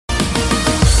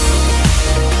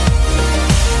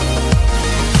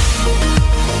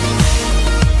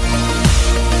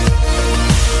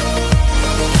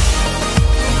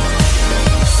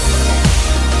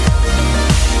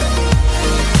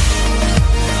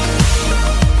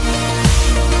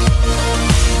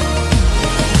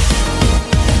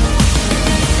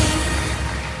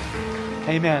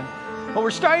Amen. Well, we're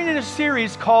starting in a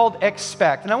series called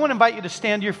Expect, and I want to invite you to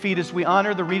stand to your feet as we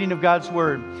honor the reading of God's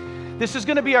Word. This is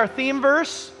going to be our theme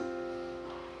verse,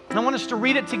 and I want us to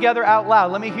read it together out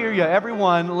loud. Let me hear you,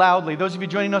 everyone, loudly. Those of you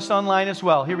joining us online as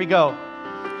well. Here we go.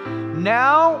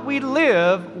 Now we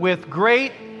live with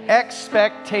great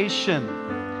expectation,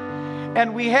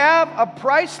 and we have a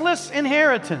priceless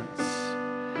inheritance.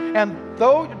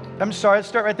 Let's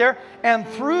start right there. And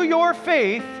through your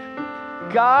faith,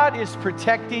 God is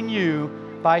protecting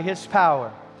you by His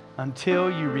power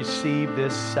until you receive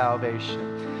this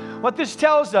salvation. What this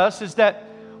tells us is that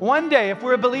one day, if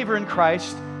we're a believer in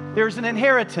Christ, there's an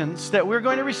inheritance that we're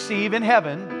going to receive in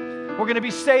heaven. We're going to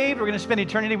be saved. We're going to spend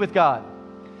eternity with God.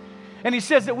 And He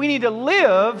says that we need to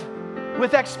live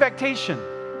with expectation.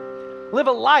 Live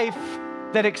a life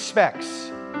that expects.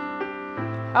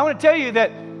 I want to tell you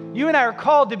that you and I are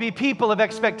called to be people of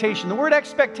expectation. The word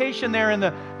expectation there in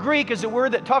the Greek is a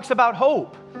word that talks about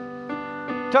hope.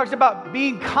 It talks about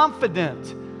being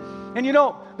confident. And you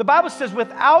know, the Bible says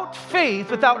without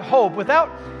faith, without hope, without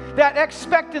that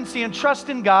expectancy and trust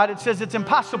in God, it says it's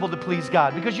impossible to please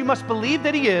God, because you must believe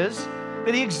that He is,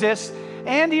 that He exists,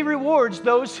 and He rewards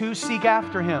those who seek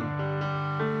after Him.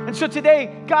 And so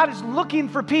today, God is looking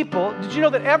for people. Did you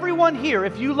know that everyone here,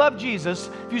 if you love Jesus,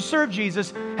 if you serve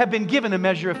Jesus, have been given a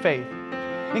measure of faith?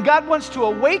 And God wants to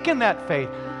awaken that faith.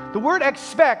 The word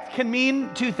expect can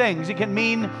mean two things. It can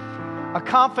mean a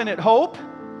confident hope,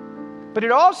 but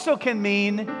it also can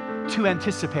mean to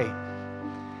anticipate.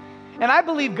 And I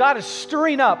believe God is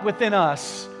stirring up within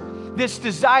us this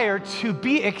desire to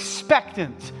be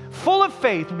expectant, full of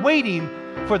faith, waiting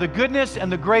for the goodness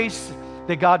and the grace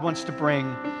that God wants to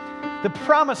bring. The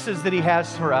promises that He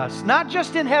has for us, not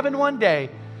just in heaven one day,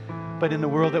 but in the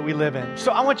world that we live in.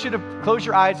 So I want you to close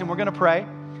your eyes and we're going to pray.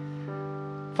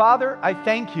 Father, I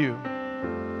thank You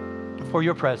for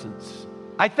Your presence.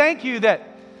 I thank You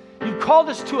that You've called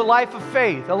us to a life of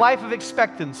faith, a life of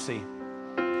expectancy.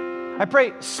 I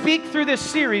pray, speak through this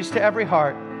series to every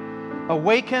heart.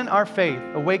 Awaken our faith,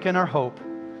 awaken our hope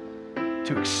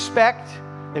to expect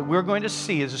that we're going to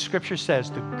see, as the Scripture says,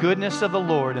 the goodness of the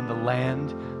Lord in the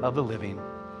land of the living.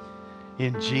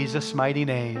 In Jesus' mighty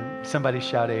name, somebody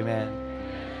shout amen.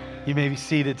 You may be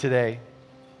seated today.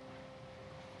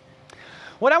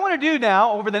 What I want to do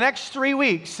now over the next 3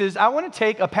 weeks is I want to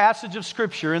take a passage of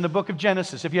Scripture in the book of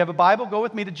Genesis. If you have a Bible, go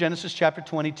with me to Genesis chapter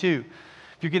 22.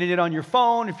 If you're getting it on your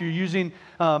phone, if you're using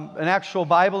an actual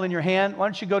Bible in your hand, why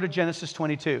don't you go to Genesis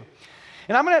 22?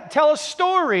 And I'm going to tell a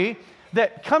story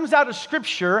that comes out of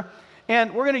Scripture,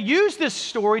 and we're going to use this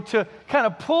story to kind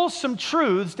of pull some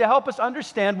truths to help us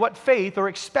understand what faith or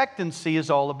expectancy is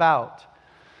all about.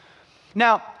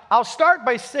 Now, I'll start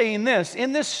by saying this.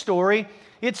 In this story,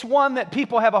 it's one that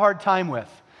people have a hard time with,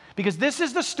 because this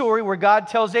is the story where God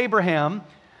tells Abraham,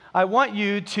 I want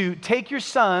you to take your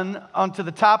son onto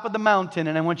the top of the mountain,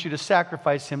 and I want you to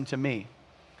sacrifice him to me.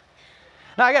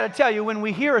 Now, I got to tell you, when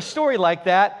we hear a story like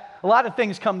that, a lot of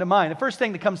things come to mind. The first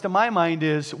thing that comes to my mind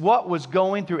is what was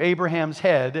going through Abraham's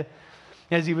head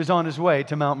as he was on his way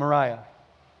to Mount Moriah.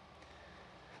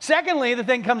 Secondly, the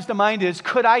thing that comes to mind is,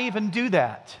 could I even do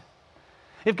that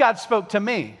if God spoke to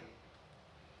me?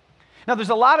 Now,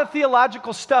 there's a lot of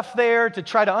theological stuff there to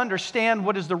try to understand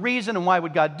what is the reason and why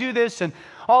would God do this and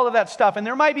all of that stuff. And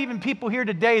there might be even people here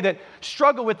today that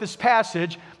struggle with this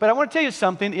passage. But I want to tell you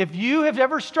something. If you have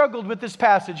ever struggled with this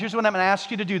passage, here's what I'm going to ask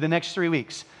you to do the next 3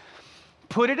 weeks.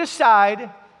 Put it aside,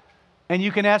 and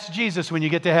you can ask Jesus when you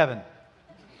get to heaven.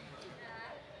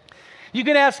 You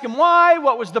can ask Him why,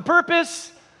 what was the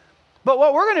purpose. But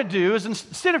what we're going to do is,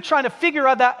 instead of trying to figure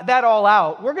out that all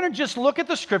out, we're going to just look at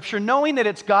the Scripture knowing that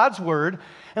it's God's Word,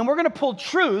 and we're going to pull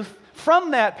truth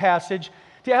from that passage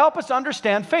to help us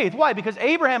understand faith. Why? Because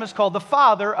Abraham is called the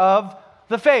father of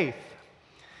the faith.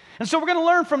 And so we're going to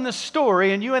learn from this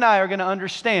story, and you and I are going to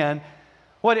understand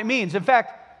what it means. In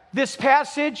fact, this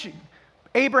passage,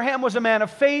 Abraham was a man of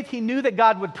faith. He knew that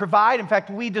God would provide. In fact,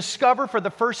 we discover for the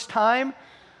first time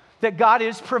that God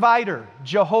is provider,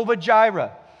 Jehovah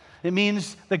Jireh. It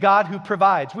means the God who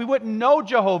provides. We wouldn't know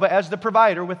Jehovah as the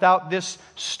provider without this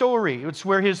story. It's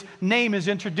where His name is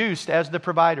introduced as the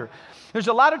provider. There's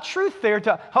a lot of truth there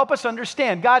to help us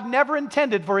understand. God never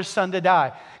intended for His son to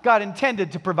die. God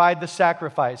intended to provide the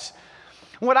sacrifice.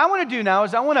 What I want to do now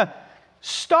is I want to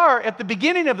start at the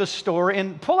beginning of the story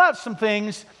and pull out some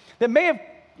things that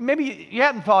maybe you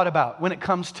hadn't thought about when it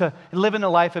comes to living a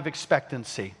life of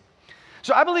expectancy.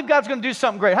 So I believe God's going to do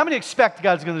something great. How many expect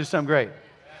God's going to do something great?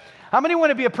 How many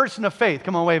want to be a person of faith?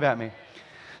 Come on, wave at me.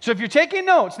 So if you're taking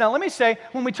notes, now let me say,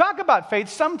 when we talk about faith,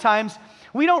 sometimes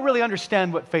we don't really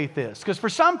understand what faith is. Because for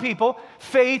some people,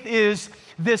 faith is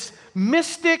this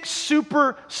mystic,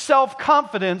 super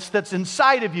self-confidence that's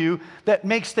inside of you that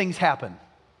makes things happen.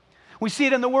 We see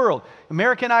it in the world.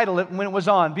 American Idol, when it was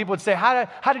on, people would say,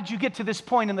 how did you get to this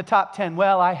point in the top 10?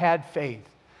 Well, I had faith.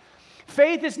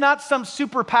 Faith is not some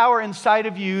superpower inside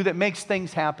of you that makes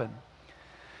things happen.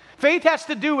 Faith has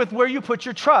to do with where you put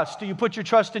your trust. Do you put your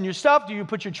trust in yourself? Do you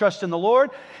put your trust in the Lord?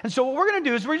 And so what we're going to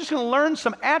do is we're just going to learn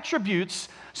some attributes,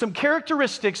 some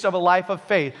characteristics of a life of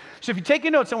faith. So if you're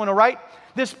taking notes, I want to write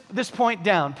this point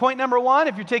down. Point number 1,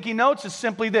 if you're taking notes, is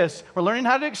simply this. We're learning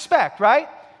how to expect, right?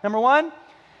 Number 1,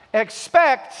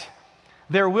 expect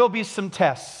there will be some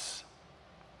tests.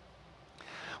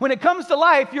 When it comes to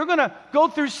life, you're going to go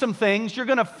through some things. You're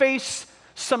going to face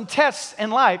some tests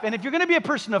in life. And if you're going to be a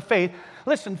person of faith,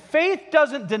 listen, faith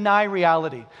doesn't deny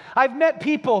reality. I've met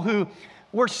people who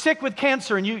were sick with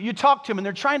cancer, and you talk to them, and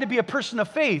they're trying to be a person of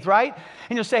faith, right?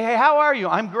 And you'll say, hey, how are you?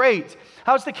 I'm great.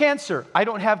 How's the cancer? I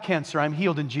don't have cancer. I'm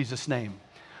healed in Jesus' name.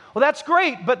 Well, that's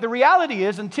great, but the reality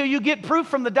is until you get proof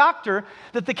from the doctor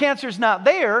that the cancer's not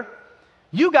there,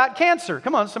 you got cancer.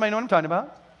 Come on, somebody know what I'm talking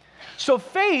about? So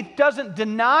faith doesn't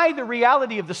deny the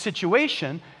reality of the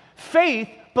situation. Faith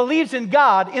believes in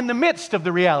God in the midst of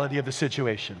the reality of the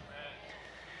situation.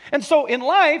 And so in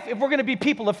life, if we're going to be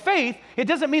people of faith, it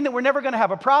doesn't mean that we're never going to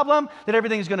have a problem, that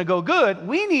everything's going to go good.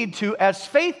 We need to, as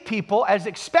faith people, as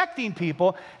expecting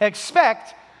people,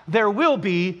 expect there will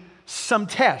be some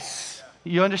tests.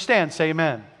 You understand? Say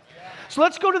amen. So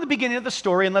let's go to the beginning of the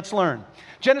story and let's learn.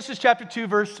 Genesis chapter 2,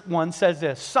 verse 1 says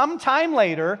this. Sometime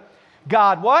later,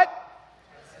 God what?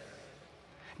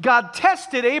 God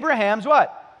tested Abraham's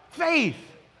what? Faith.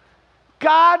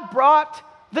 God brought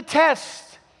the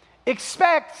test.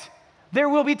 Expect there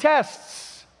will be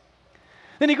tests.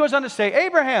 Then he goes on to say,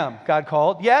 Abraham, God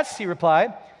called. Yes, he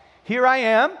replied, here I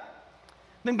am.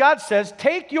 Then God says,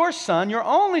 take your son, your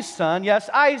only son, yes,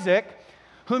 Isaac,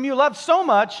 whom you love so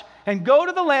much, and go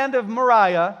to the land of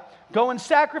Moriah. Go and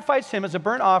sacrifice him as a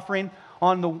burnt offering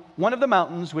on one of the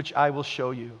mountains which I will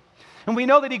show you. And we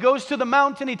know that he goes to the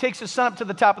mountain, he takes his son up to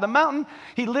the top of the mountain,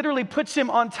 he literally puts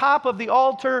him on top of the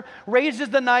altar, raises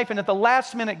the knife, and at the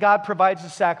last minute, God provides the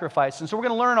sacrifice. And so we're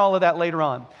going to learn all of that later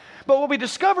on. But what we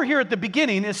discover here at the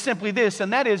beginning is simply this,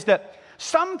 and that is that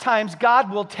sometimes God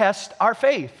will test our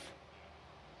faith.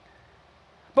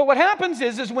 But what happens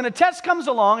is when a test comes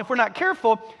along, if we're not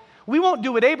careful, we won't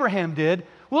do what Abraham did.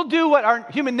 We'll do what our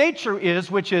human nature is,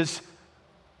 which is,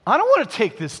 I don't want to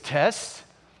take this test.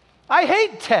 I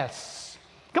hate tests.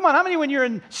 Come on, how many when you're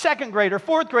in second grade or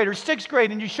fourth grade or sixth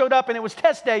grade and you showed up and it was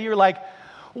test day, you're like,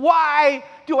 why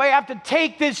do I have to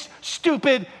take this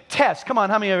stupid test? Come on,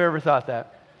 how many have ever thought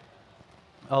that?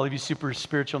 All of you super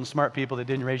spiritual and smart people that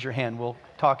didn't raise your hand, we'll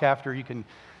talk after. You can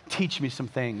teach me some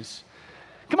things.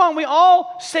 Come on, we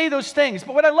all say those things.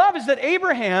 But what I love is that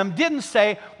Abraham didn't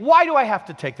say, why do I have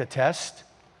to take the test?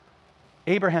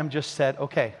 Abraham just said,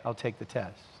 okay, I'll take the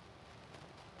test.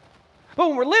 But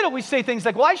when we're little, we say things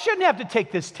like, well, I shouldn't have to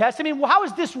take this test. I mean, well, how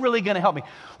is this really going to help me?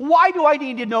 Why do I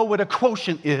need to know what a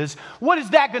quotient is? What is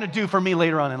that going to do for me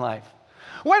later on in life?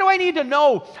 Why do I need to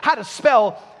know how to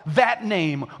spell that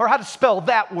name or how to spell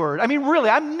that word? I mean, really,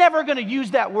 I'm never going to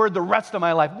use that word the rest of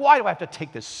my life. Why do I have to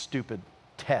take this stupid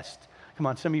test? Come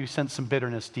on, some of you sense some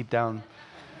bitterness deep down.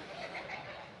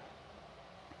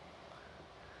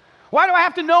 Why do I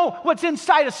have to know what's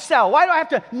inside a cell? Why do I have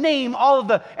to name all of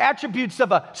the attributes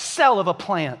of a cell of a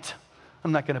plant?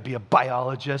 I'm not going to be a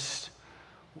biologist.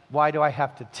 Why do I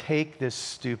have to take this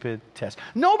stupid test?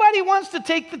 Nobody wants to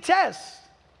take the test.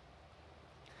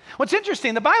 What's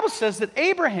interesting, the Bible says that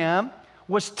Abraham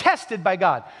was tested by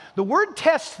God. The word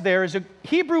test there is a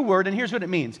Hebrew word, and here's what it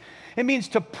means. It means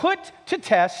to put to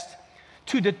test,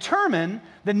 to determine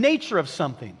the nature of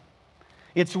something.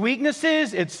 Its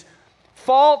weaknesses, its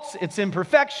faults, its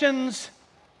imperfections,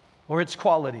 or its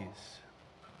qualities.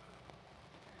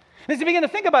 And as you begin to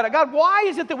think about it, God, why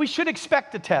is it that we should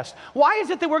expect a test? Why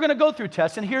is it that we're going to go through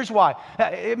tests? And here's why.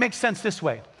 It makes sense this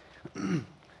way.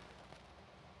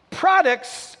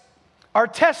 Products are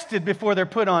tested before they're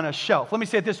put on a shelf. Let me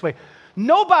say it this way.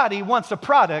 Nobody wants a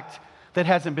product that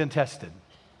hasn't been tested.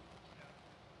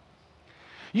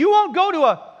 You won't go to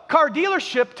a car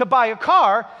dealership to buy a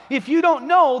car if you don't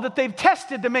know that they've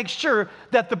tested to make sure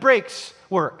that the brakes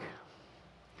work.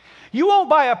 You won't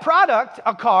buy a product,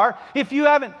 a car, if you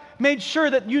haven't made sure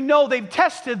that you know they've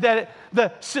tested that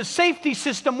the safety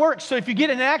system works. So if you get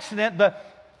in an accident, the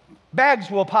bags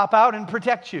will pop out and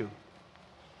protect you.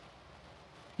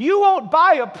 You won't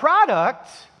buy a product,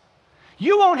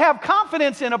 you won't have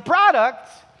confidence in a product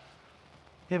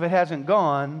if it hasn't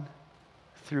gone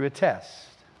through a test.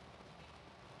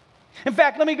 In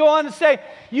fact, let me go on to say,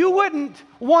 you wouldn't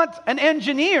want an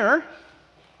engineer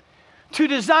to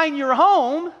design your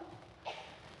home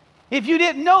if you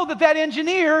didn't know that that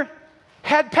engineer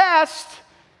had passed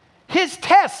his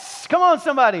tests. Come on,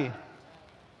 somebody.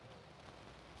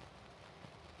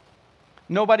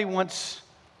 Nobody wants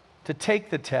to take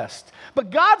the test.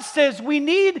 But God says we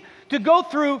need to go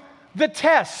through the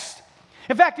test.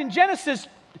 In fact, in Genesis,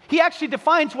 he actually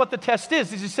defines what the test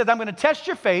is. He said, I'm going to test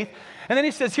your faith. And then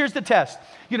he says, here's the test.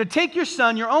 You're going to take your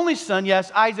son, your only son,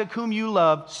 yes, Isaac, whom you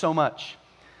love so much.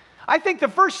 I think the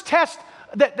first test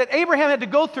that Abraham had to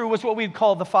go through was what we'd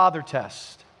call the father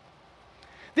test.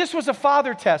 This was a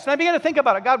father test. And I began to think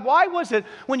about it. God, why was it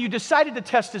when you decided to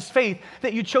test his faith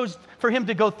that you chose for him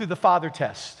to go through the father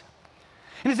test?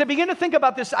 And as I began to think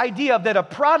about this idea that a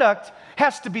product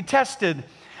has to be tested,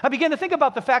 I began to think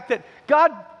about the fact that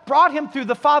God brought him through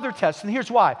the father test. And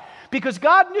here's why. Because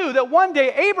God knew that one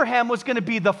day Abraham was going to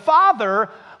be the father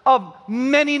of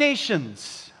many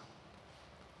nations.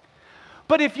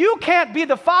 But if you can't be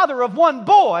the father of one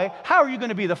boy, how are you going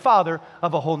to be the father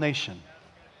of a whole nation?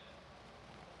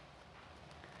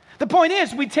 The point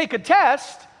is, we take a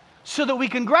test so that we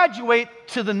can graduate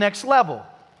to the next level.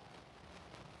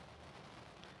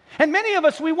 And many of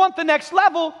us, we want the next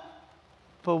level,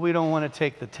 but we don't want to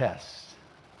take the test.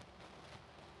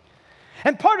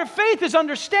 And part of faith is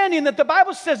understanding that the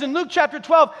Bible says in Luke chapter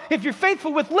 12, if you're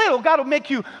faithful with little, God will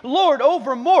make you Lord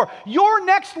over more. Your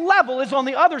next level is on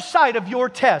the other side of your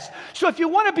test. So if you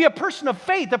want to be a person of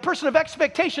faith, a person of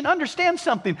expectation, understand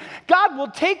something. God will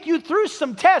take you through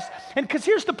some tests. And because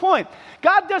here's the point.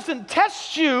 God doesn't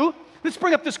test you. Let's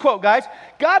bring up this quote, guys.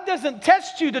 God doesn't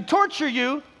test you to torture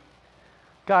you.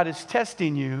 God is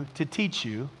testing you to teach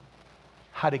you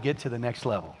how to get to the next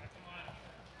level.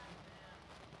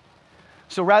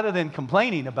 So rather than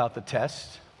complaining about the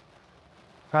test,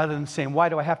 rather than saying, why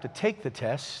do I have to take the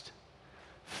test?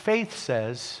 Faith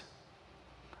says,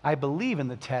 I believe in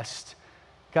the test.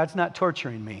 God's not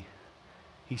torturing me.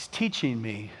 He's teaching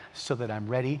me so that I'm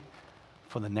ready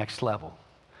for the next level.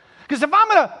 Because if I'm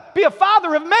going to be a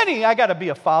father of many, I got to be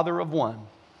a father of one.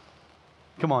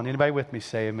 Come on, anybody with me?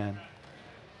 Say amen.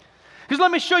 Because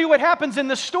let me show you what happens in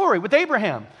this story with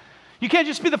Abraham. You can't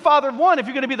just be the father of one if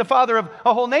you're going to be the father of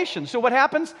a whole nation. So what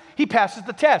happens? He passes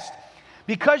the test.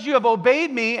 Because you have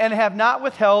obeyed me and have not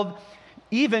withheld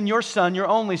even your son, your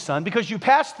only son, because you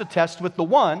passed the test with the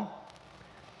one,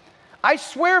 I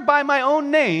swear by my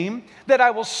own name that I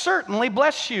will certainly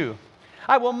bless you.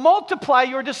 I will multiply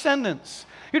your descendants.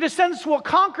 Your descendants will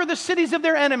conquer the cities of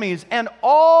their enemies, and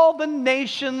all the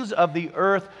nations of the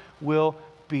earth will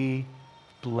be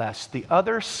blessed. The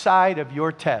other side of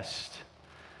your test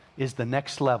is the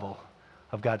next level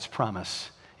of God's promise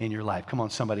in your life. Come on,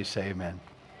 somebody say amen.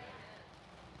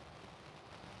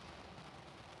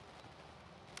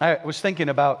 I was thinking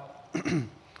about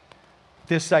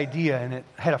this idea, and it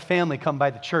had a family come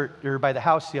by the church or by the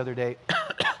house the other day.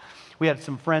 We had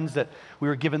some friends that we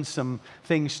were giving some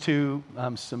things to,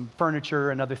 some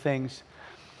furniture and other things.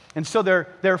 And so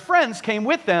their friends came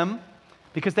with them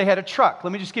because they had a truck.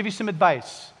 Let me just give you some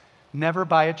advice. Never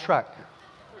buy a truck.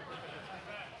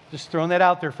 Just throwing that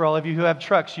out there for all of you who have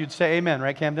trucks. You'd say amen,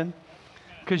 right, Camden?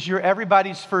 Because you're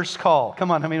everybody's first call.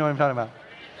 Come on, how many know what I'm talking about?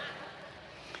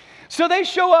 So they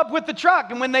show up with the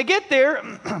truck, and when they get there,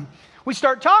 we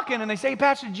start talking, and they say, hey,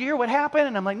 Pastor, did you hear what happened?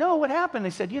 And I'm like, no, what happened? They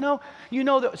said, you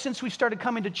know that since we started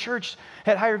coming to church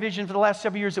at Higher Vision for the last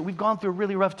several years, that we've gone through a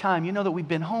really rough time. You know that we've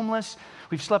been homeless.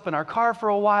 We've slept in our car for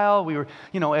a while. We were,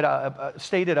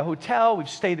 stayed at a hotel. We've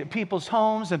stayed at people's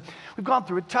homes, and we've gone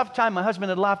through a tough time. My husband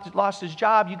had lost his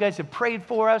job. You guys have prayed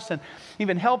for us and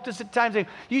even helped us at times.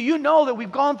 You know that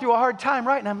we've gone through a hard time,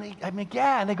 right? And I'm like,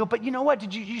 yeah. And they go, but you know what?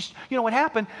 Did you know what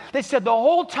happened? They said the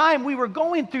whole time we were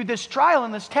going through this trial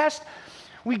and this test,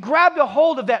 we grabbed a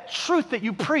hold of that truth that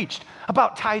you preached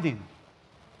about tithing.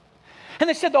 And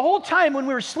they said the whole time when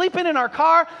we were sleeping in our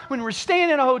car, when we were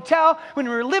staying in a hotel, when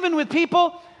we were living with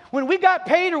people, when we got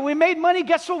paid or we made money,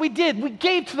 guess what we did? We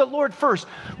gave to the Lord first.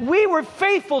 We were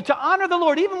faithful to honor the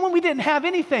Lord even when we didn't have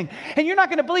anything. And you're not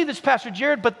going to believe this, Pastor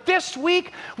Jared, but this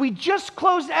week we just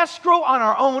closed escrow on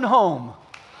our own home.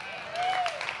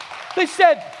 They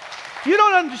said, you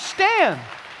don't understand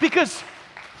because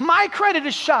my credit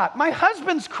is shot. My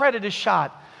husband's credit is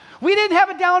shot. We didn't have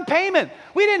a down payment.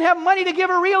 We didn't have money to give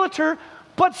a realtor.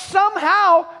 But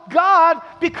somehow, God,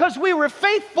 because we were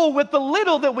faithful with the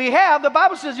little that we have, the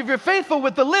Bible says if you're faithful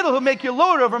with the little, He'll make you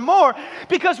Lord over more.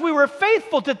 Because we were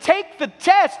faithful to take the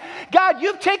test, God,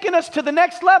 you've taken us to the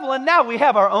next level, and now we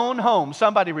have our own home.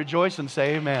 Somebody rejoice and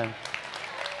say amen.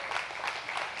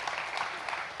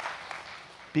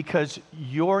 because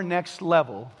your next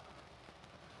level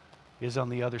is on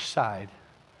the other side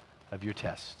of your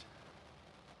test.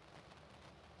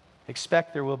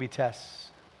 Expect there will be tests.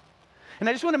 And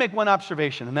I just want to make one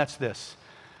observation, and that's this.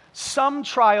 Some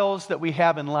trials that we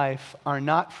have in life are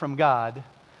not from God,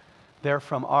 they're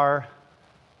from our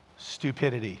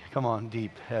stupidity. Come on,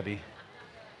 deep, heavy.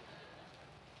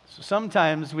 So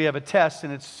sometimes we have a test,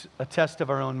 and it's a test of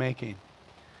our own making.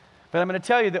 But I'm going to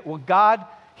tell you that God,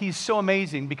 He's so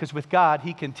amazing, because with God,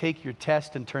 He can take your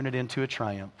test and turn it into a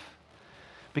triumph.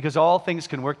 Because all things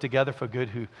can work together for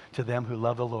good to them who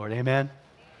love the Lord. Amen?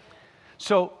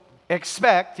 So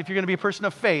expect, if you're going to be a person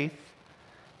of faith,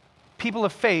 people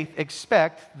of faith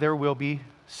expect there will be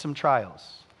some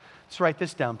trials. Let's write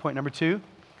this down. Point number 2.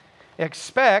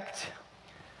 Expect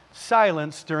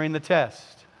silence during the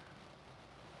test.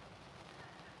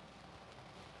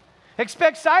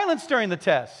 Expect silence during the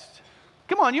test.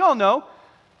 Come on, you all know.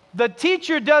 The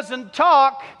teacher doesn't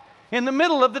talk in the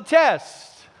middle of the test.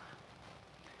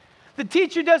 The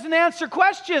teacher doesn't answer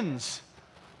questions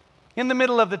in the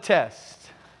middle of the test.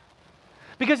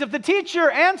 Because if the teacher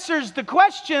answers the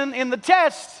question in the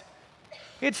test,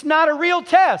 it's not a real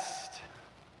test.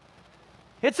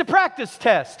 It's a practice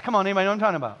test. Come on, anybody know what I'm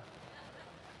talking about?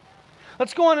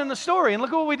 Let's go on in the story and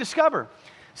look at what we discover. It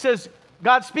says,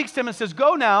 God speaks to him and says,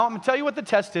 go now, I'm going to tell you what the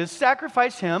test is.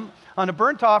 Sacrifice him on a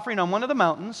burnt offering on one of the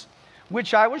mountains,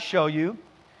 which I will show you.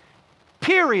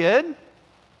 Period.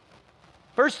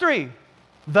 Verse 3,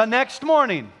 the next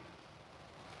morning,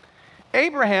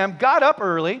 Abraham got up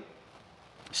early,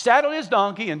 saddled his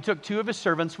donkey, and took 2 of his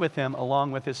servants with him,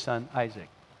 along with his son Isaac.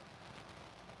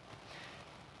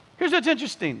 Here's what's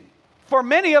interesting. For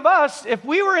many of us, if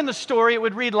we were in the story, it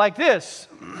would read like this.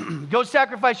 Go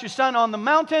sacrifice your son on the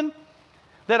mountain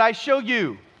that I show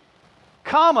you,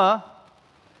 comma,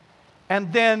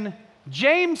 and then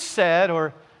James said,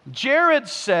 or Jared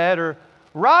said, or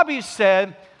Robbie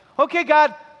said, okay,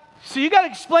 God, so you got to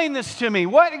explain this to me.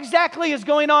 What exactly is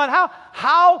going on?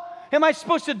 How am I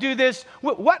supposed to do this?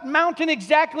 What mountain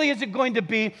exactly is it going to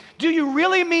be? Do you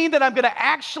really mean that I'm going to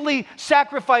actually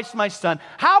sacrifice my son?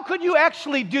 How could you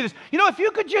actually do this? You know, if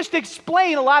you could just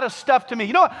explain a lot of stuff to me.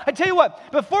 You know what? I tell you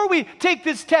what, before we take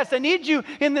this test, I need you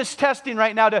in this testing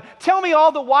right now to tell me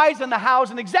all the whys and the hows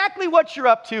and exactly what you're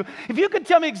up to. If you could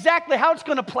tell me exactly how it's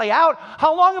going to play out,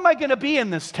 how long am I going to be in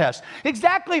this test?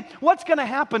 Exactly what's going to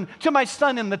happen to my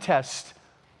son in the test.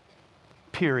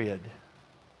 Period.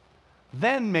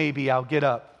 Then maybe I'll get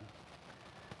up,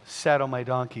 saddle my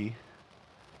donkey,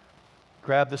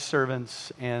 grab the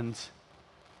servants, and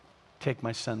take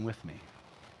my son with me.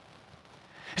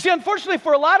 See, unfortunately,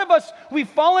 for a lot of us, we've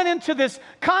fallen into this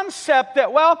concept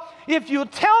that, well, if you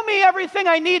tell me everything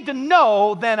I need to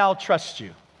know, then I'll trust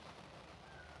you.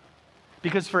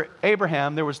 Because for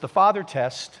Abraham, there was the father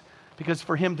test, because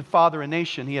for him to father a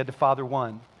nation, he had to father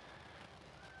one.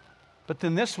 But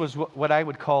then this was what I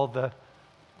would call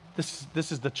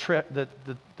This is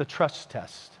the trust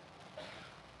test.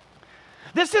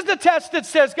 This is the test that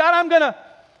says, God, I'm going to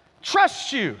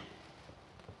trust you.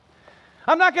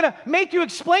 I'm not going to make you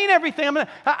explain everything.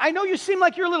 I know you seem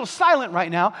like you're a little silent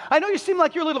right now. I know you seem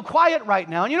like you're a little quiet right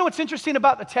now. And you know what's interesting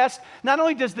about the test? Not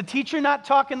only does the teacher not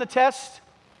talk in the test,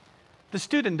 the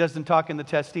student doesn't talk in the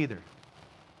test either.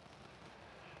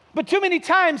 But too many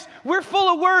times, we're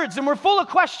full of words and we're full of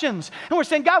questions. And we're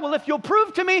saying, God, well, if you'll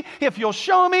prove to me, if you'll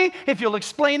show me, if you'll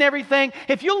explain everything,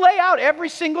 if you'll lay out every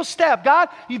single step, God,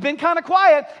 you've been kind of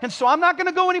quiet, and so I'm not going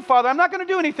to go any farther. I'm not going to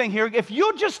do anything here. If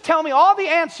you'll just tell me all the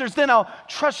answers, then I'll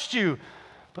trust you.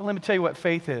 But let me tell you what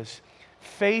faith is.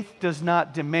 Faith does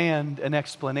not demand an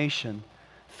explanation.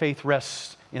 Faith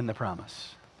rests in the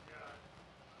promise.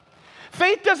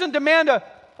 Faith doesn't demand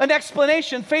an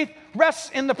explanation. Faith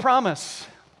rests in the promise.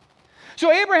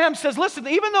 So Abraham says, listen,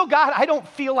 even though, God, I don't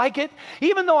feel like it,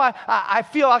 even though I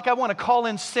feel like I want to call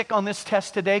in sick on this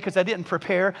test today because I didn't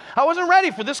prepare, I wasn't ready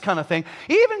for this kind of thing.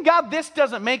 Even, God, this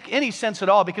doesn't make any sense at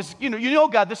all because, you know,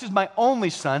 God, this is my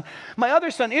only son. My other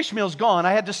son, Ishmael's gone.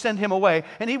 I had to send him away,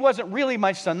 and he wasn't really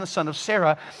my son, the son of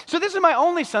Sarah. So this is my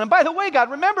only son. And by the way, God,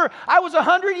 remember, I was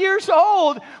 100 years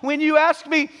old when you asked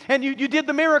me and you did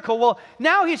the miracle. Well,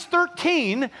 now he's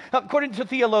 13, according to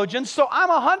theologians, so I'm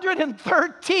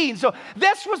 113. So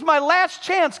this was my last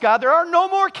chance, God. There are no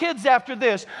more kids after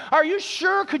this. Are you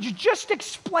sure? Could you just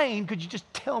explain? Could you just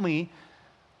tell me?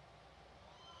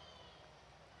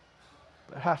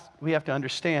 But we have to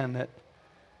understand that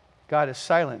God is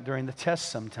silent during the test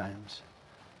sometimes.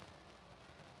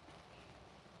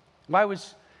 Why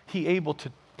was he able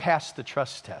to pass the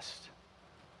trust test?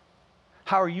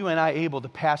 how are you and I able to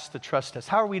pass the trust test?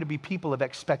 How are we to be people of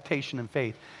expectation and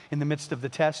faith in the midst of the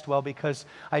test? Well, because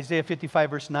Isaiah 55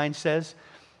 verse 9 says,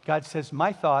 God says,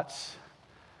 my thoughts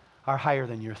are higher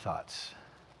than your thoughts.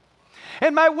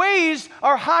 And my ways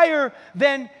are higher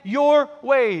than your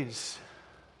ways.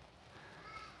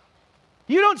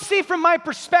 You don't see from my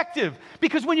perspective,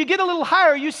 because when you get a little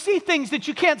higher, you see things that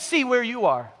you can't see where you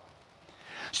are.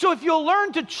 So if you'll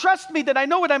learn to trust me that I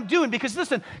know what I'm doing, because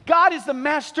listen, God is the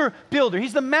master builder.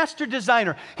 He's the master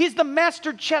designer. He's the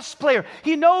master chess player.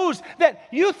 He knows that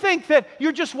you think that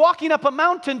you're just walking up a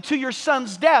mountain to your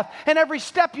son's death, and every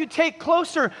step you take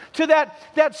closer to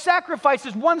that sacrifice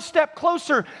is one step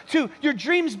closer to your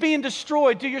dreams being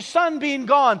destroyed, to your son being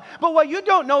gone. But what you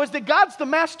don't know is that God's the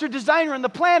master designer and the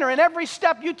planner, and every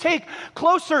step you take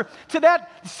closer to that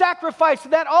sacrifice, to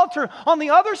that altar, on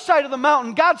the other side of the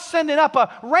mountain, God's sending up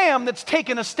a ram that's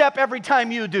taking a step every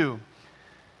time you do.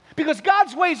 Because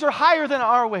God's ways are higher than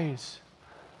our ways.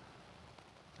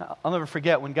 I'll never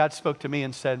forget when God spoke to me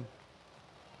and said,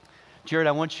 Jared,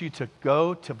 I want you to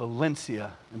go to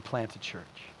Valencia and plant a church.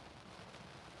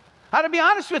 I had to be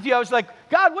honest with you. I was like,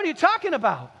 God, what are you talking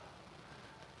about?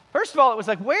 First of all, it was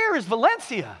like, where is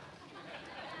Valencia?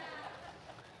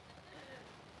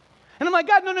 And I'm like,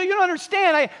 God, no, you don't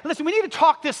understand. Listen, we need to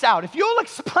talk this out. If you'll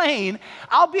explain,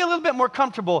 I'll be a little bit more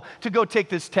comfortable to go take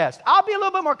this test. I'll be a little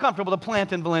bit more comfortable to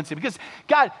plant in Valencia. Because,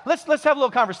 God, let's have a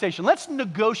little conversation. Let's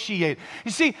negotiate.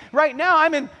 You see, right now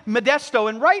I'm in Modesto,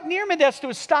 and right near Modesto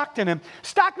is Stockton. And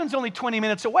Stockton's only 20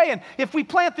 minutes away. And if we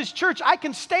plant this church, I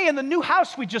can stay in the new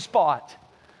house we just bought.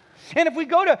 And if we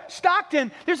go to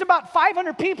Stockton, there's about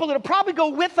 500 people that'll probably go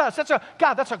with us. That's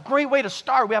a great way to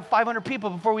start. We have 500 people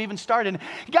before we even started. And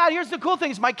God, here's the cool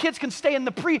thing is my kids can stay in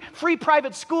the free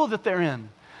private school that they're in.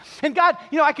 And God,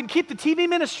 I can keep the TV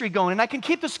ministry going, and I can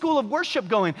keep the school of worship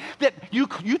going that you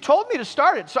told me to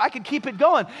start it, so I can keep it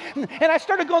going. And I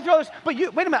started going through all this, but wait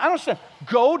a minute, I don't understand.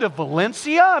 Go to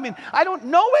Valencia? I mean, I don't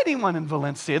know anyone in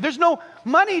Valencia. There's no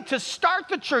money to start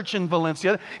the church in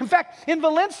Valencia. In fact, in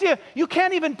Valencia, you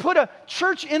can't even put a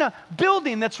church in a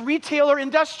building that's retail or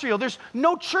industrial. There's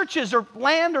no churches or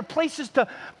land or places to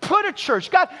put a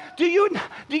church. God, do you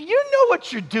know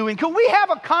what you're doing? Could we have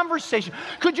a conversation?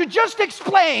 Could you just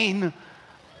explain?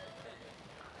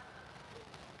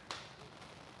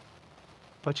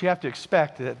 But you have to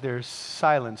expect that there's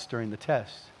silence during the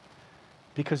test,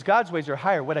 because God's ways are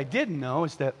higher. What I didn't know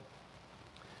is that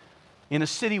in a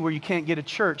city where you can't get a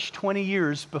church, 20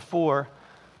 years before,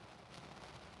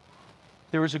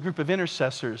 there was a group of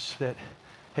intercessors that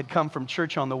had come from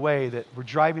Church on the Way that were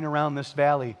driving around this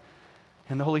valley,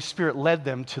 and the Holy Spirit led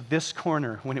them to this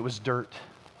corner when it was dirt.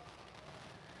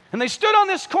 And they stood on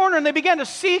this corner and they began to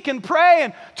seek and pray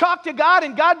and talk to God,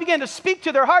 and God began to speak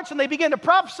to their hearts, and they began to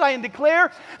prophesy and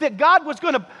declare that God was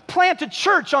going to plant a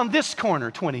church on this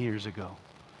corner 20 years ago.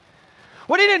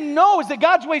 What he didn't know is that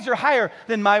God's ways are higher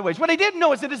than my ways. What he didn't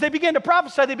know is that as they began to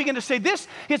prophesy, they began to say, this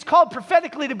is called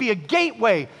prophetically to be a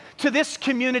gateway to this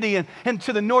community and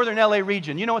to the northern LA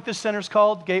region. You know what this center is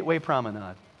called? Gateway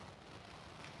Promenade.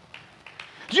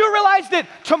 Do you realize that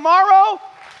tomorrow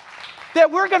that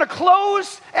we're going to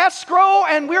close escrow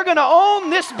and we're going to own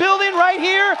this building right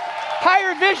here?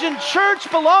 Higher Vision Church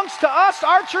belongs to us,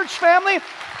 our church family.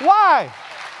 Why?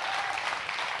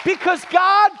 Because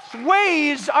God's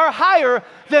ways are higher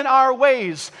than our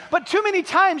ways. But too many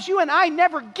times you and I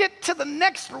never get to the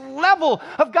next level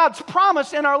of God's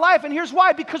promise in our life. And here's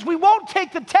why. Because we won't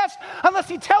take the test unless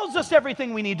he tells us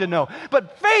everything we need to know.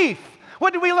 But faith,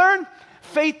 what did we learn?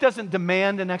 Faith doesn't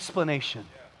demand an explanation.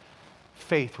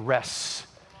 Faith rests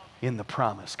in the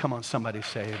promise. Come on, somebody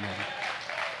say amen.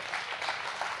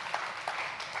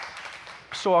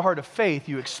 So a heart of faith,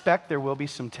 you expect there will be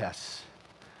some tests.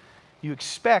 You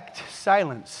expect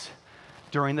silence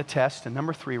during the test. And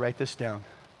number 3, write this down.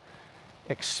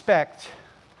 Expect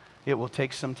it will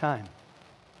take some time.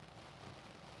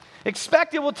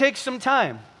 Expect it will take some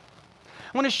time.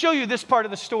 I want to show you this part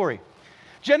of the story.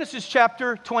 Genesis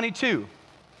chapter 22.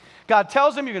 God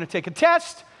tells him, you're going to take a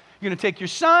test. You're going to take your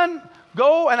son.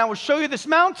 Go, and I will show you this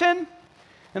mountain.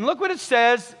 And look what it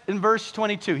says in verse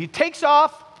 22. He takes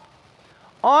off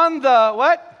on the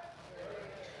what?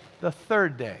 The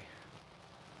third day.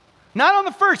 Not on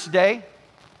the first day.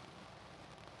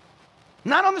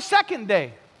 Not on the second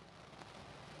day.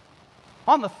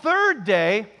 On the third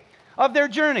day of their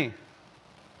journey.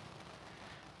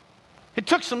 It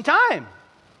took some time.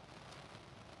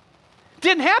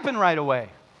 Didn't happen right away.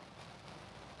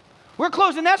 We're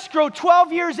closing escrow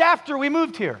 12 years after we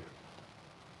moved here.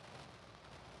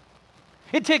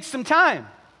 It takes some time.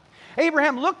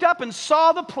 Abraham looked up and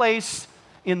saw the place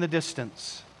in the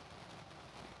distance.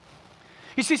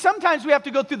 You see, sometimes we have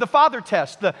to go through the Father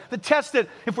test, the test that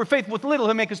if we're faithful with little,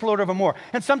 He'll make us Lord over more.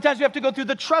 And sometimes we have to go through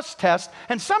the trust test,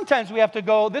 and sometimes we have to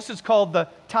go, this is called the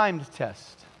timed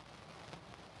test.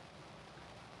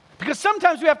 Because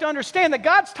sometimes we have to understand that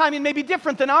God's timing may be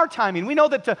different than our timing. We know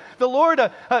that to the Lord,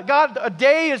 God, a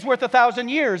day is worth 1,000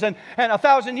 years, and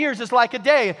 1,000 years is like a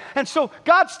day. And so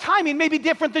God's timing may be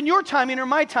different than your timing or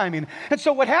my timing. And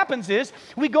so what happens is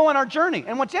we go on our journey.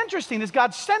 And what's interesting is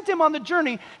God sent him on the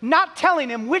journey, not telling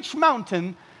him which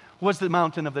mountain was the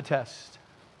mountain of the test.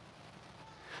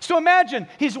 So imagine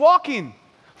he's walking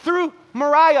through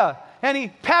Moriah, and he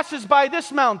passes by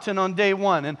this mountain on day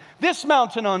one, and this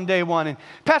mountain on day one, and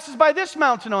passes by this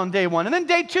mountain on day one. And then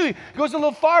day two, he goes a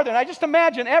little farther. And I just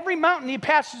imagine every mountain he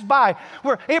passes by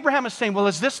where Abraham is saying, well,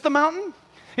 is this the mountain?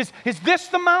 Is this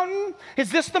the mountain? Is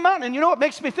this the mountain? And you know what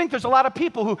makes me think? There's a lot of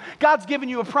people who God's given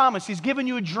you a promise. He's given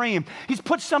you a dream. He's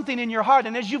put something in your heart.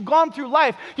 And as you've gone through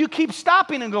life, you keep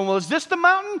stopping and going, well, is this the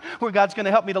mountain where God's going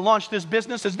to help me to launch this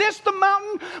business? Is this the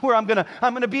mountain where I'm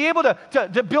going to be able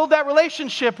to build that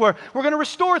relationship, where we're going to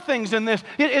restore things in this?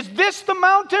 Is this the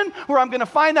mountain where I'm going to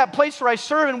find that place where I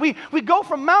serve? And we go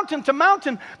from mountain to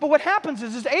mountain. But what happens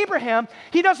is Abraham,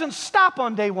 he doesn't stop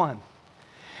on day one.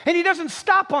 And he doesn't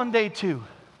stop on day two.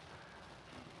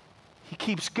 He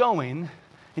keeps going,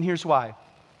 and here's why.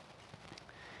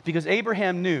 Because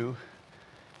Abraham knew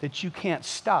that you can't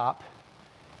stop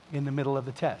in the middle of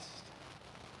the test.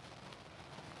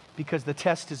 Because the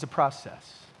test is a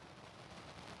process.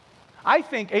 I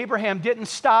think Abraham didn't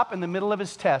stop in the middle of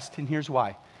his test, and here's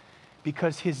why.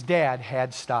 Because his dad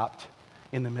had stopped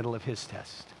in the middle of his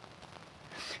test.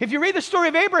 If you read the story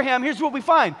of Abraham, here's what we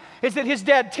find, is that his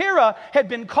dad Terah had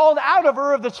been called out of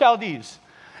Ur of the Chaldees.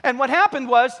 And what happened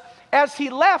was, as he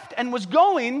left and was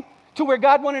going to where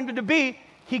God wanted him to be,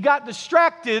 he got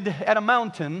distracted at a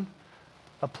mountain,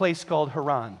 a place called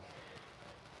Haran.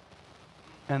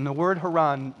 And the word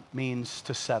Haran means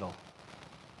to settle.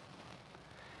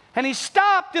 And he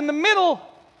stopped in the middle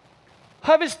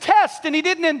of his test, and he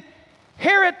didn't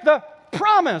inherit the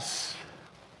promise.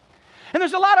 And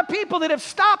there's a lot of people that have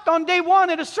stopped on day one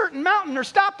at a certain mountain, or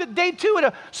stopped at day two at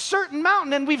a certain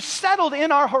mountain, and we've settled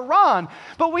in our Haran.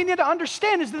 But we need to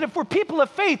understand is that if we're people of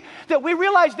faith, that we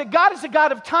realize that God is a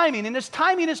God of timing, and His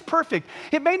timing is perfect.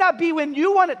 It may not be when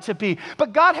you want it to be,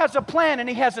 but God has a plan and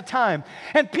He has a time.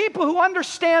 And people who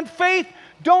understand faith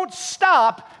don't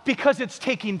stop because it's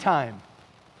taking time.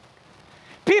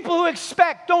 People who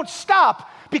expect don't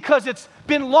stop because it's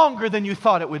been longer than you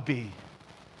thought it would be.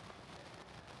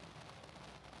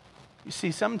 You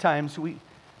see, sometimes we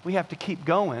have to keep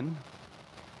going.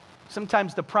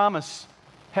 Sometimes the promise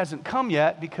hasn't come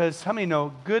yet because how many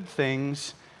know good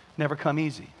things never come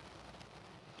easy?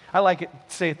 I like it,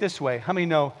 say it this way. How many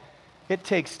know it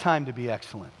takes time to be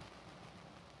excellent?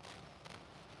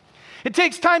 It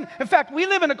takes time. In fact, we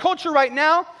live in a culture right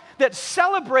now that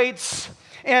celebrates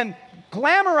and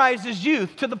glamorizes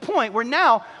youth to the point where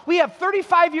now we have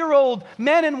 35-year-old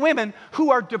men and women who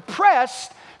are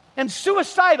depressed and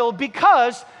suicidal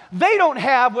because they don't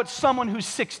have what someone who's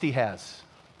 60 has.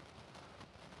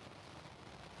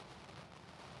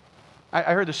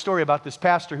 I heard the story about this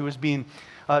pastor who was being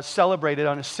celebrated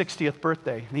on his 60th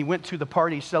birthday. And he went to the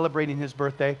party celebrating his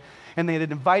birthday, and they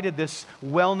had invited this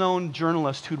well-known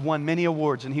journalist who'd won many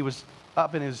awards, and he was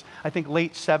up in his, I think,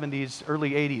 late 70s,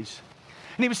 early 80s.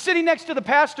 And he was sitting next to the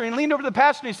pastor, and he leaned over to the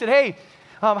pastor, and he said, hey,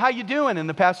 how you doing? And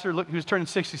the pastor, who was turning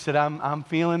 60, said, I'm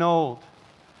feeling old.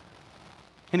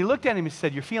 And he looked at him and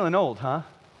said, you're feeling old, huh?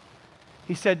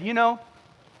 He said, you know,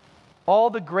 all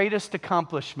the greatest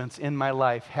accomplishments in my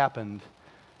life happened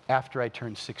after I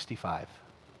turned 65.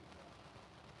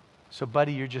 So,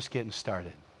 buddy, you're just getting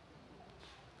started.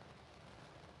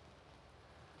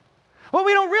 What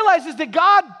we don't realize is that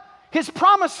God, His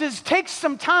promises take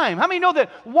some time. How many know that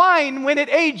wine, when it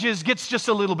ages, gets just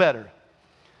a little better?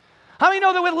 How many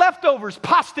know that with leftovers,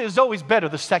 pasta is always better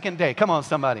the second day? Come on,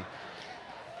 somebody.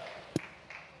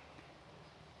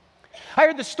 I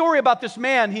heard the story about this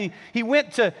man. He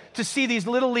went to see these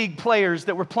little league players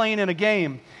that were playing in a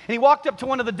game. And he walked up to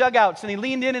one of the dugouts and he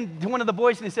leaned in to one of the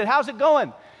boys and he said, how's it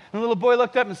going? And the little boy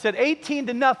looked up and said,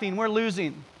 18-0, we're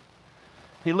losing.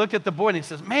 He looked at the boy and he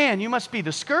says, man, you must be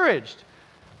discouraged.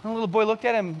 And the little boy looked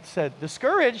at him and said,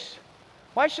 discouraged?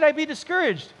 Why should I be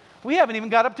discouraged? We haven't even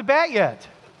got up to bat yet.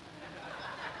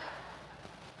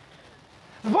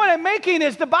 The point I'm making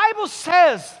is the Bible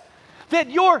says that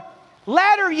your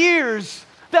latter years,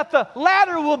 that the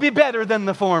latter will be better than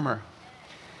the former.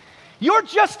 You're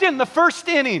just in the first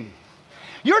inning.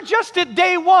 You're just at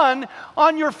day one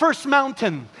on your first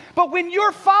mountain. But when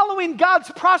you're following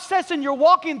God's process and you're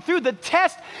walking through the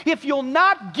test, if you'll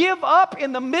not give up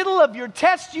in the middle of your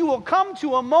test, you will come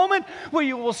to a moment where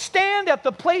you will stand at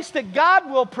the place that God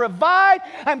will provide.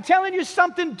 I'm telling you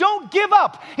something, don't give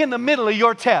up in the middle of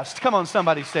your test. Come on,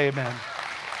 somebody say amen.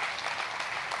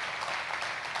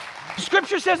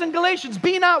 Scripture says in Galatians,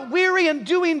 be not weary in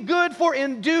doing good, for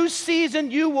in due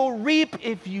season you will reap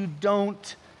if you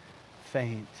don't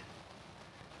faint.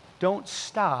 Don't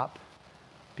stop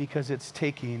because it's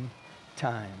taking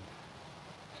time.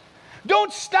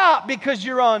 Don't stop because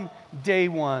you're on day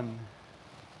one.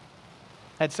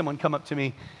 I had someone come up to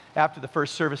me after the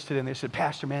first service today and they said,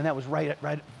 Pastor, man, that was right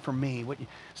for me.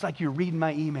 It's like you're reading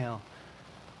my email.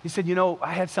 He said,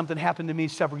 I had something happen to me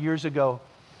several years ago.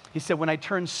 He said, when I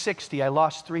turned 60, I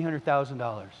lost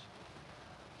 $300,000.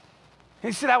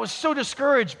 He said, I was so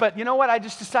discouraged, but you know what? I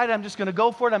just decided I'm just going to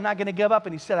go for it. I'm not going to give up.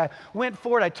 And he said, I went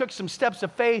for it. I took some steps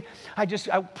of faith. I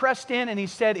pressed in, and he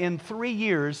said, in 3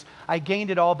 years, I gained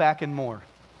it all back and more. And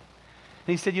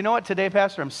he said, you know what? Today,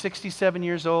 Pastor, I'm 67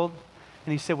 years old.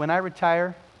 And he said, when I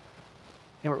retired,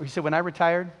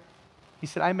 he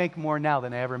said, I make more now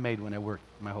than I ever made when I worked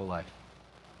my whole life.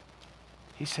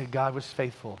 He said, God was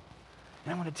faithful.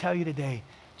 And I want to tell you today,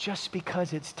 just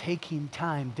because it's taking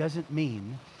time doesn't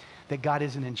mean that God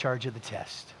isn't in charge of the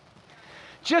test.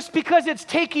 Just because it's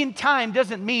taking time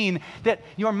doesn't mean that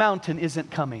your mountain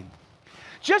isn't coming.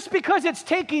 Just because it's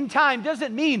taking time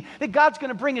doesn't mean that God's going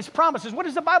to bring His promises. What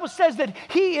does the Bible says? That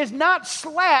He is not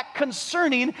slack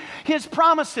concerning His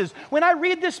promises. When I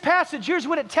read this passage, here's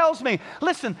what it tells me.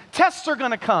 Listen, tests are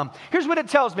going to come. Here's what it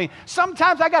tells me.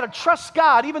 Sometimes I got to trust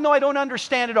God even though I don't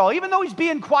understand it all. Even though He's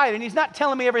being quiet and He's not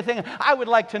telling me everything I would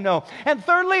like to know. And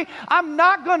thirdly, I'm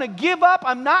not going to give up.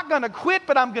 I'm not going to quit,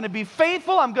 but I'm going to be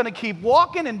faithful. I'm going to keep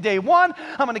walking in day one.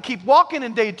 I'm going to keep walking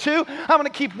in day two. I'm going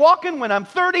to keep walking when I'm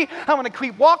 30. I'm going to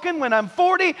keep walking when I'm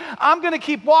 40. I'm going to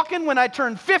keep walking when I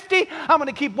turn 50. I'm going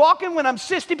to keep walking when I'm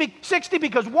 60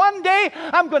 because one day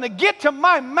I'm going to get to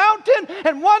my mountain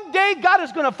and one day God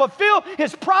is going to fulfill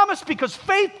His promise because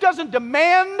faith doesn't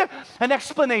demand an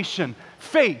explanation.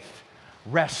 Faith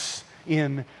rests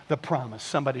in the promise.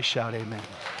 Somebody shout amen.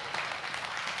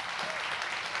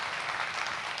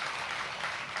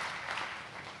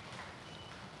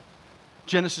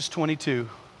 Genesis 22.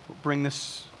 We'll bring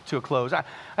this to a close. I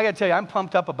got to tell you, I'm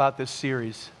pumped up about this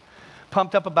series.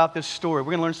 Pumped up about this story.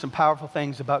 We're going to learn some powerful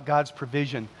things about God's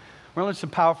provision. We're going to learn some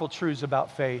powerful truths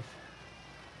about faith.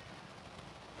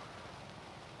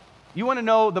 You want to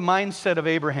know the mindset of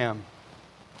Abraham?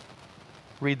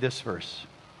 Read this verse.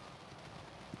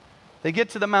 They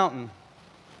get to the mountain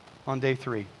on day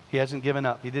 3. He hasn't given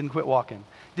up. He didn't quit walking.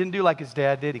 Didn't do like his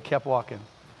dad did. He kept walking.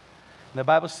 And the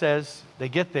Bible says they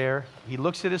get there. He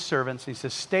looks at his servants. And he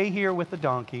says, stay here with the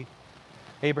donkey.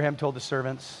 Abraham told the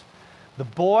servants, the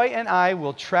boy and I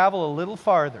will travel a little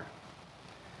farther.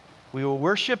 We will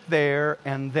worship there.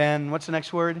 And then, what's the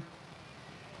next word?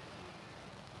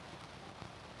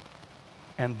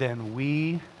 And then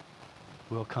we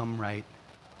will come right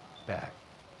back.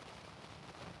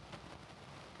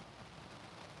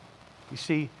 You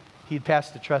see, he'd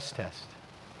passed the trust test.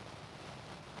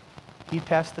 He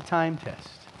passed the time test.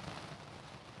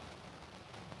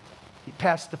 He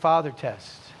passed the father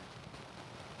test.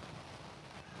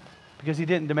 Because he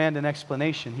didn't demand an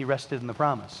explanation, he rested in the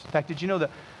promise. In fact, did you know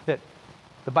that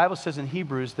the Bible says in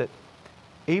Hebrews that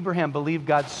Abraham believed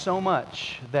God so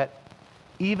much that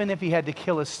even if he had to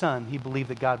kill his son, he believed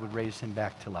that God would raise him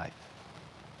back to life.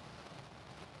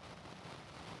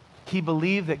 He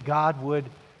believed that God would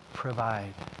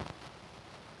provide.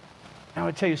 I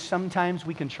want to tell you, sometimes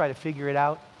we can try to figure it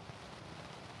out.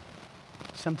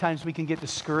 Sometimes we can get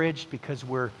discouraged because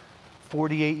we're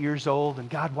 48 years old and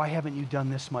God, why haven't you done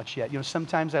this much yet?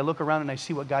 Sometimes I look around and I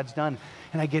see what God's done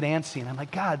and I get antsy and I'm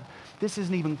like, God, this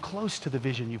isn't even close to the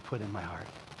vision you put in my heart.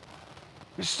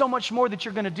 There's so much more that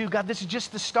you're going to do. God, this is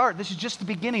just the start. This is just the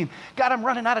beginning. God, I'm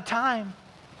running out of time.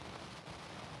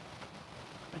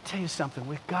 But tell you something,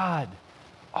 with God,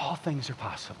 all things are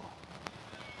possible.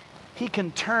 He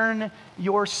can turn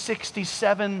your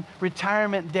 67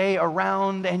 retirement day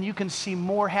around and you can see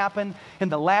more happen in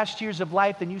the last years of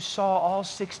life than you saw all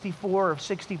 64 or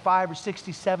 65 or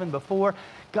 67 before.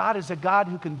 God is a God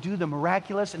who can do the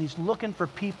miraculous, and He's looking for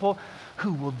people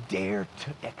who will dare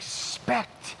to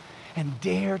expect and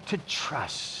dare to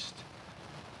trust.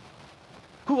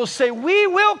 Who will say, we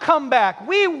will come back.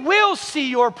 We will see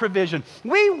your provision.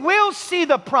 We will see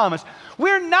the promise.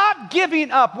 We're not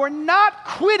giving up. We're not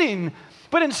quitting.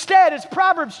 But instead, as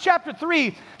Proverbs chapter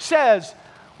 3 says,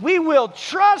 we will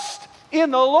trust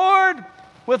in the Lord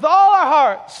with all our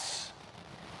hearts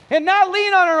and not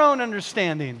lean on our own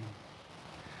understanding.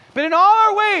 But in all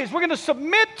our ways, we're going to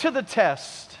submit to the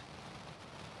test.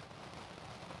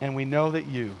 And we know that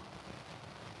you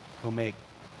will make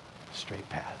straight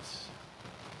paths.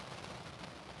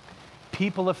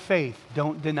 People of faith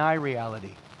don't deny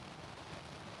reality.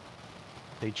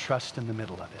 They trust in the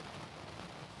middle of it.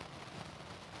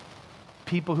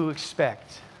 People who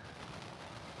expect,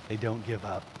 they don't give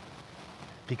up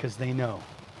because they know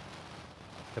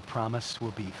the promise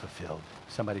will be fulfilled.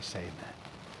 Somebody say amen.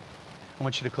 I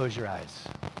want you to close your eyes.